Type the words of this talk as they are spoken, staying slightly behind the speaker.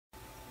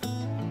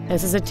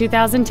This is a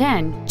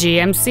 2010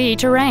 GMC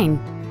TERRAIN.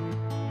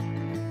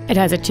 It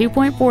has a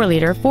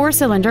 2.4-liter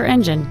four-cylinder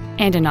engine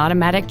and an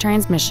automatic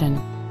transmission.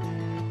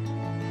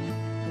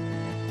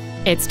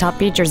 Its top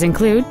features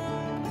include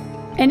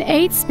an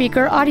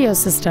 8-speaker audio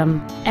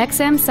system,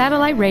 XM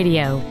satellite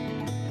radio,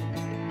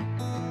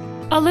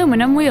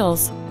 aluminum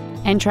wheels,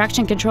 and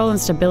traction control and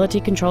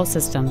stability control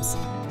systems.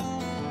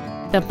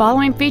 The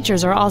following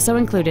features are also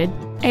included: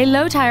 a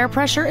low tire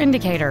pressure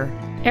indicator,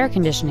 air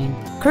conditioning,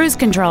 cruise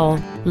control,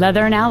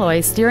 leather and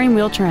alloy steering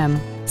wheel trim,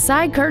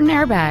 side curtain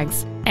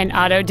airbags, an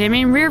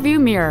auto-dimming rear-view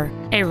mirror,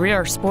 a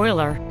rear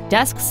spoiler,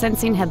 dusk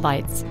sensing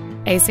headlights,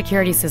 a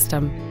security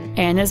system,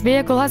 and this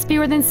vehicle has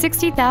fewer than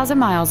 60,000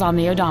 miles on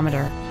the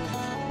odometer.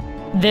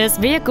 This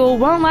vehicle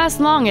won't last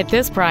long at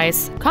this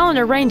price. Call and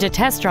arrange a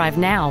test drive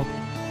now.